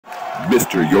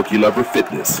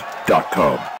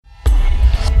MrYorkieLoverFitness.com.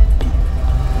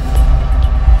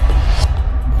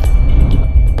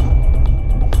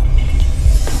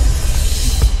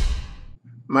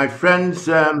 My friends,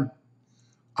 I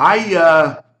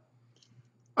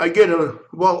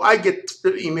get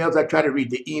the emails. I try to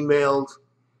read the emails.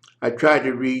 I try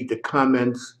to read the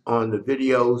comments on the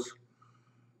videos.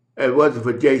 It wasn't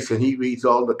for Jason. He reads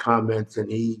all the comments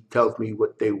and he tells me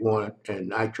what they want,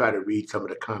 and I try to read some of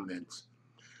the comments.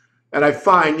 And I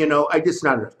find, I just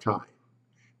not enough time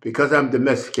because I'm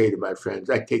domesticated, my friends.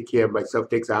 I take care of myself.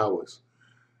 It takes hours.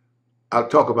 I'll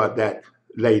talk about that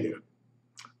later.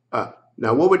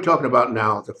 Now, what we're talking about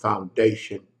now is the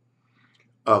foundation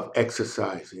of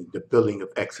exercising, the building of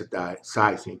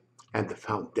exercising, and the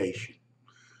foundation.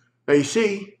 Now, you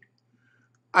see,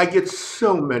 I get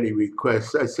so many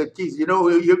requests. I said, geez,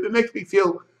 it makes me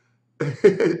feel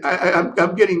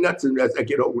I'm getting nuts as I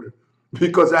get older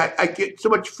because I get so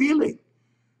much feeling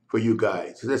for you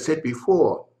guys, as I said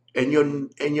before, and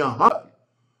your heart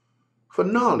for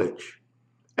knowledge.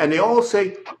 And they all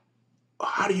say,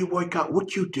 how do you work out?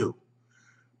 What you do?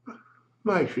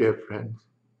 My dear friends,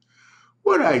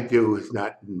 what I do is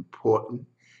not important.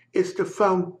 It's the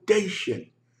foundation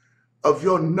of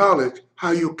your knowledge, how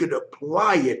you can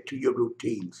apply it to your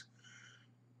routines.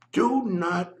 Do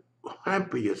not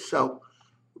hamper yourself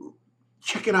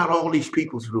checking out all these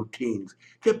people's routines.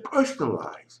 They're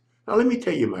personalized. Now, let me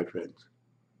tell you, my friends,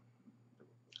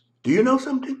 do you know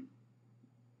something?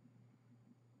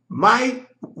 My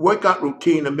workout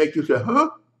routine will make you say,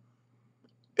 huh?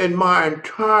 In my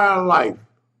entire life,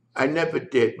 I never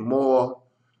did more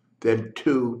than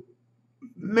 2,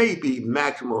 maybe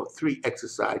maximum of 3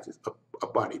 exercises a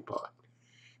body part.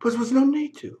 Because there was no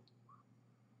need to.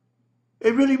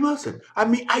 It really wasn't. I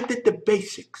mean, I did the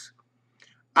basics.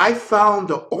 I found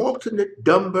the alternate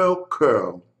dumbbell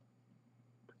curl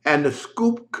and the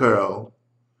scoop curl,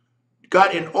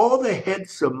 got in all the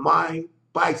heads of my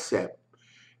bicep,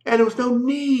 and there was no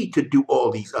need to do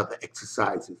all these other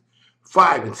exercises.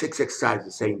 5 and 6 exercises,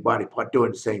 the same body part,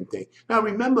 doing the same thing. Now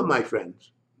remember, my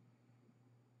friends,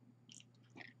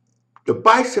 the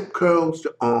bicep curls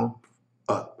the arm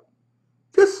up.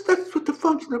 That's what the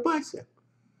function of the bicep.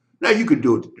 Now you could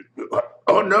do it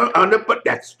under, but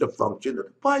that's the function of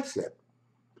the bicep.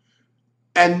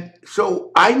 And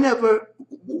so in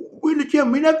the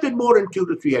gym, we never did more than 2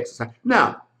 to 3 exercises.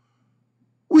 Now,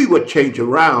 we would change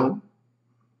around,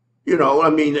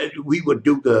 we would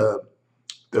do the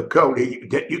curl.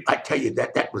 I tell you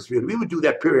that was really, we would do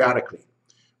that periodically.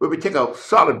 We would take a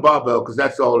solid barbell because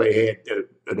that's all they had,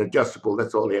 an adjustable,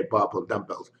 that's all they had, barbell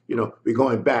dumbbells. We're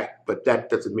going back, but that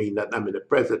doesn't mean that I'm in the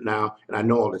present now and I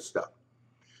know all this stuff.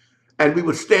 And we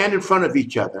would stand in front of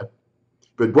each other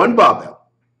with one barbell.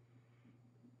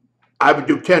 I would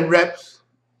do 10 reps,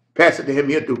 pass it to him,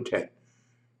 he'll do 10.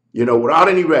 Without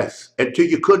any rest, until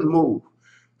you couldn't move.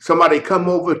 Somebody come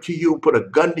over to you, put a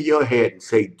gun to your head and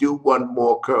say, do one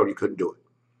more curl, you couldn't do it.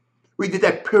 We did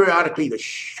that periodically to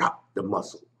shock the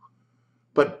muscle.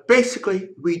 But basically,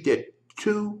 we did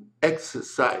 2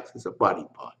 exercises a body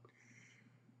part.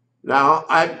 Now,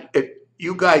 if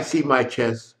you guys see my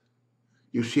chest,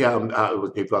 you see how it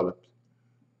was developed.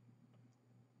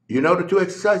 You know the 2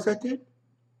 exercises I did?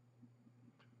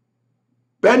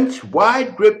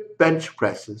 Wide grip bench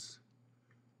presses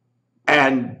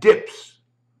and dips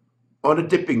on a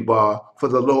dipping bar for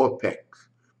the lower pecs.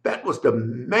 That was the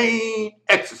main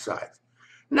exercise.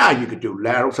 Now you could do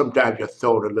laterals. Sometimes you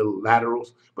throw the little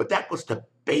laterals, but that was the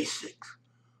basics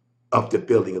of the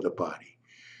building of the body.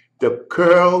 The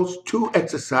curls, 2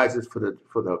 exercises for the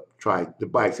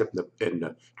bicep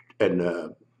and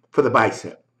for the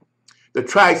bicep. The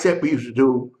tricep, we used to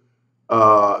do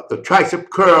the tricep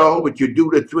curl, which you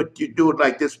do it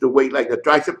like this, the weight like the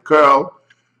tricep curl.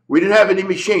 We didn't have any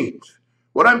machines.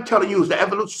 What I'm telling you is the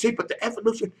evolution. See, but the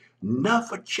evolution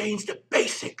never changed the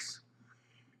basics.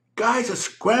 Guys are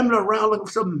scrambling around looking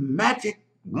for some magic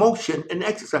motion and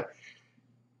exercise.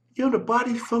 The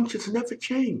body's functions never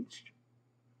changed.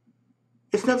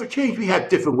 It's never changed. We have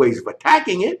different ways of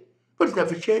attacking it, but it's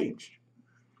never changed.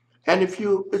 And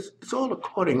it's all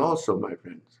according also, my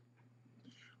friends,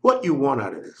 what you want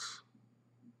out of this.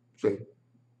 See,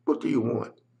 what do you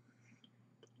want?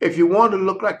 If you want to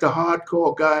look like the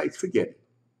hardcore guys, forget it.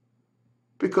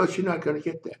 Because you're not going to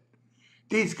get that.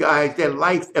 These guys, their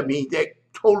life, they're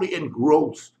totally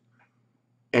engrossed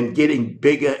and getting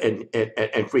bigger and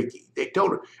freaky. They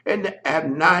totally, and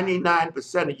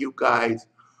 99% of you guys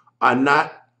are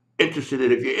not interested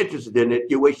in it. If you're interested in it,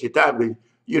 you waste your time because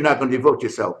you're not going to devote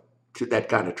yourself to that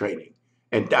kind of training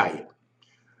and diet.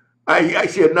 I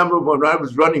see a number of when I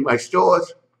was running my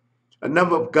stores, a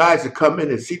number of guys that come in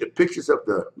and see the pictures of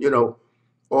the,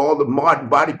 all the modern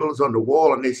bodybuilders on the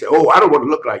wall, and they say, "Oh, I don't want to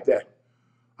look like that."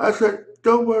 I said,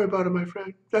 "Don't worry about it, my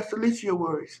friend. That's the least of your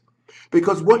worries,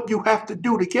 because what you have to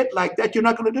do to get like that, you're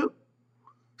not going to do.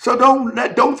 So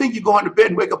don't think you go into bed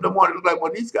and wake up in the morning and look like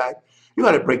one of these guys. You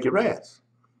got to break your ass.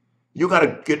 You got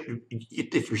to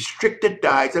get this restricted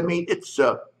diets. I mean, it's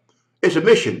a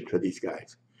mission for these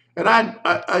guys, and I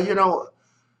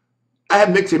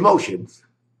have mixed emotions,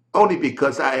 only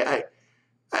because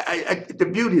the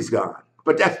beauty's gone.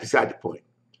 But that's beside the point.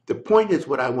 The point is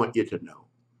what I want you to know.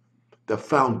 The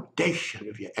foundation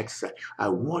of your exercise. I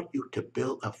want you to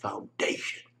build a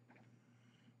foundation.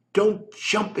 Don't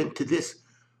jump into this,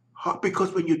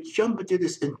 because when you jump into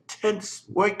this intense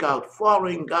workout,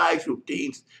 following guys'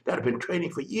 routines that have been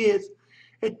training for years,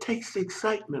 it takes the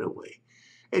excitement away.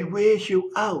 It wears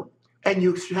you out, and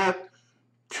you have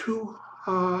too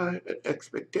high an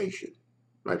expectation,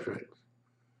 my friends.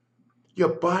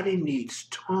 Your body needs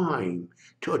time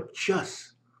to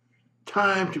adjust,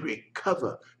 time to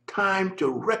recover, time to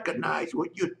recognize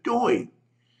what you're doing.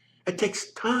 It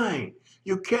takes time.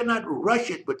 You cannot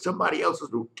rush it with somebody else's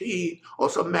routine or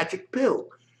some magic pill.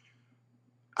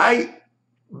 I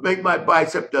make my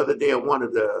bicep the other day on one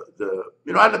of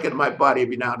I look at my body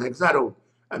every now and then because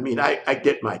I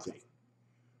did my thing.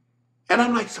 And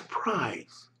I'm like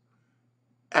surprised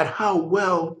at how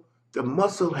well the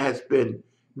muscle has been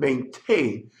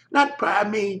maintained.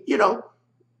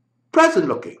 Present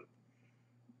looking,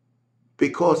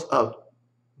 because of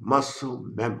muscle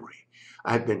memory.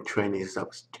 I've been training since I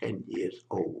was 10 years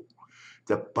old.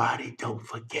 The body don't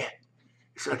forget.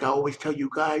 It's like I always tell you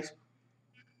guys,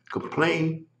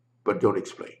 complain, but don't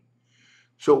explain.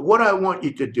 So what I want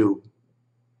you to do,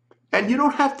 and you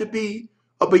don't have to be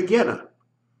a beginner.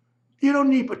 You don't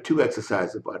need but 2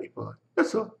 exercises of body part.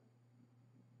 That's all.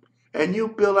 And you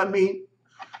build,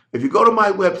 if you go to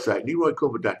my website,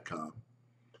 leroycover.com,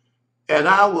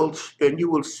 and you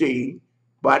will see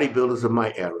bodybuilders of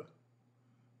my era.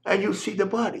 And you'll see the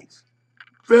bodies.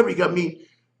 Very good.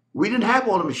 We didn't have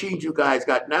all the machines you guys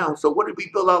got now, so what did we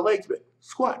build our legs with?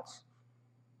 Squats.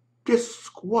 Just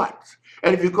squats.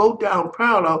 And if you go down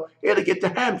parallel, it'll get the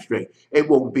hamstring. It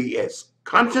won't be as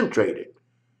concentrated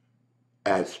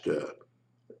as the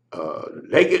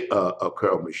legged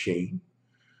curl machine.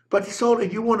 But it's all,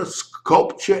 if you want to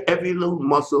sculpture every little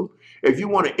muscle, if you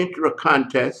want to enter a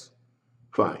contest,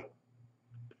 fine.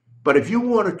 But if you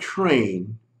want to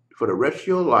train for the rest of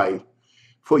your life,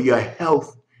 for your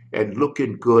health and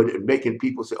looking good and making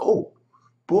people say, "Oh,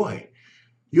 boy,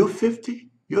 you're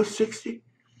 50, you're 60.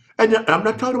 And I'm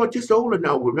not talking about just older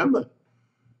now, remember.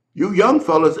 You young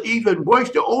fellas, even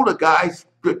worse, the older guys,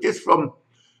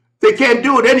 they can't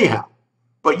do it anyhow.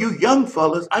 But you young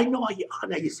fellas, I know how you are.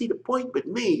 Now, you see the point with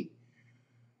me,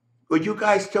 where you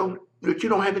guys that you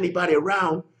don't have anybody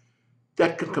around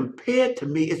that can compare to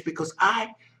me, is because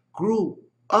I grew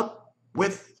up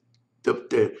with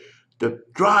the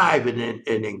drive and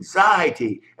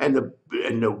anxiety and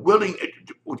the willing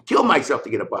to kill myself to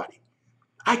get a body.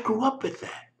 I grew up with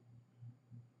that.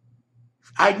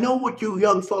 I know what you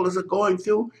young fellas are going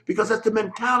through, because that's the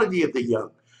mentality of the young.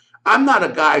 I'm not a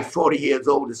guy 40 years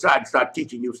old decide to start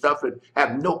teaching you stuff and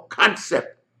have no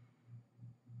concept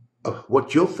of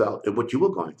what you felt and what you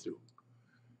were going through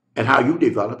and how you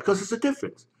developed, because it's a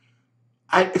difference.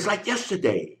 It's like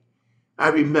yesterday. I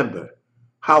remember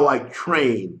how I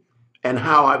trained and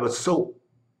how I was so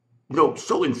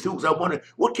enthused. I wanted,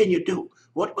 what can you do?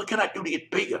 What can I do to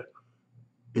get bigger?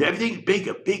 And everything's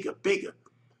bigger, bigger, bigger.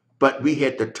 But we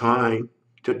had the time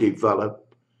to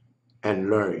develop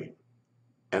and learn.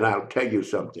 And I'll tell you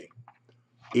something.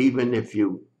 Even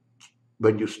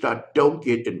when you start, don't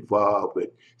get involved with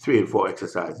 3 and 4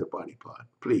 exercises of body part,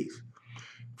 please.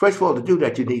 First of all, to do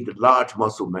that, you need the large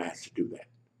muscle mass to do that.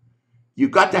 You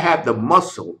got to have the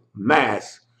muscle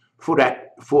mass for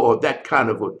that kind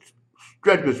of a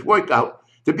strenuous workout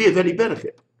to be of any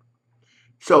benefit.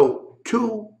 So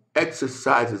 2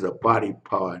 exercises of body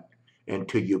part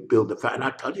until you build the fat. And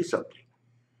I'll tell you something.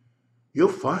 You'll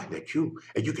find that you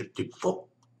can devote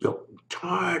your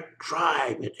entire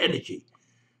drive and energy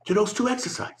to those 2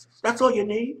 exercises. That's all you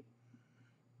need.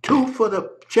 2 for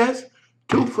the chest,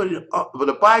 2 for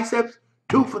the biceps,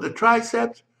 2 for the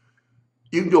triceps.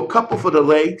 You can do a couple for the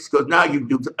legs, because now you can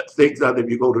do things other if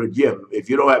you go to the gym. If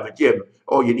you don't have a gym,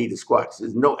 all you need is squats.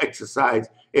 There's no exercise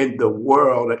in the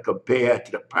world that compared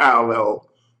to the parallel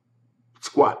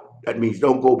squat. That means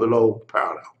don't go below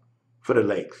parallel for the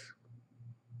legs.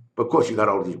 But of course, you got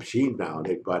all these machines now, and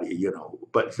everybody,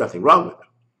 but there's nothing wrong with them.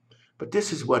 But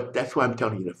that's why I'm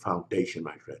telling you the foundation,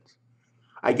 my friends.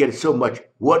 I get it so much.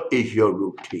 What is your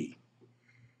routine?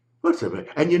 What's it?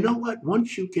 And you know what?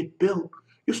 Once you get built,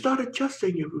 you start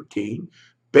adjusting your routine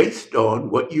based on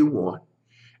what you want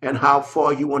and how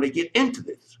far you want to get into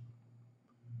this.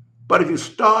 But if you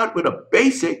start with a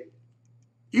basic,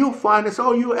 you'll find that's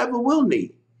all you ever will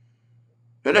need.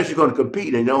 Unless you're going to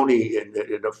compete, and only in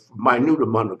a minute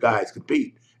amount of guys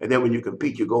compete. And then when you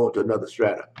compete, you go into another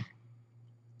strata.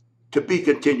 To be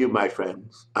continued, my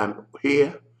friends. I'm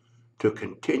here to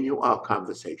continue our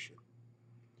conversation.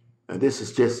 And this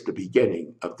is just the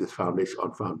beginning of this foundation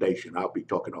on foundation. I'll be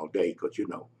talking all day because, you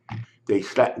know, they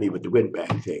slapped me with the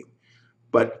windbag thing.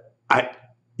 But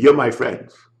you're my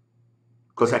friends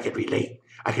because I can relate.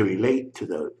 I can relate to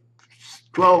the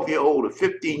 12-year-old or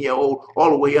 15-year-old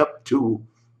all the way up to,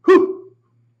 to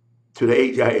the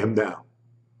age I am now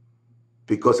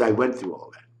because I went through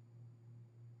all that.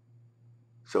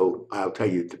 So I'll tell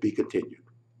you to be continued.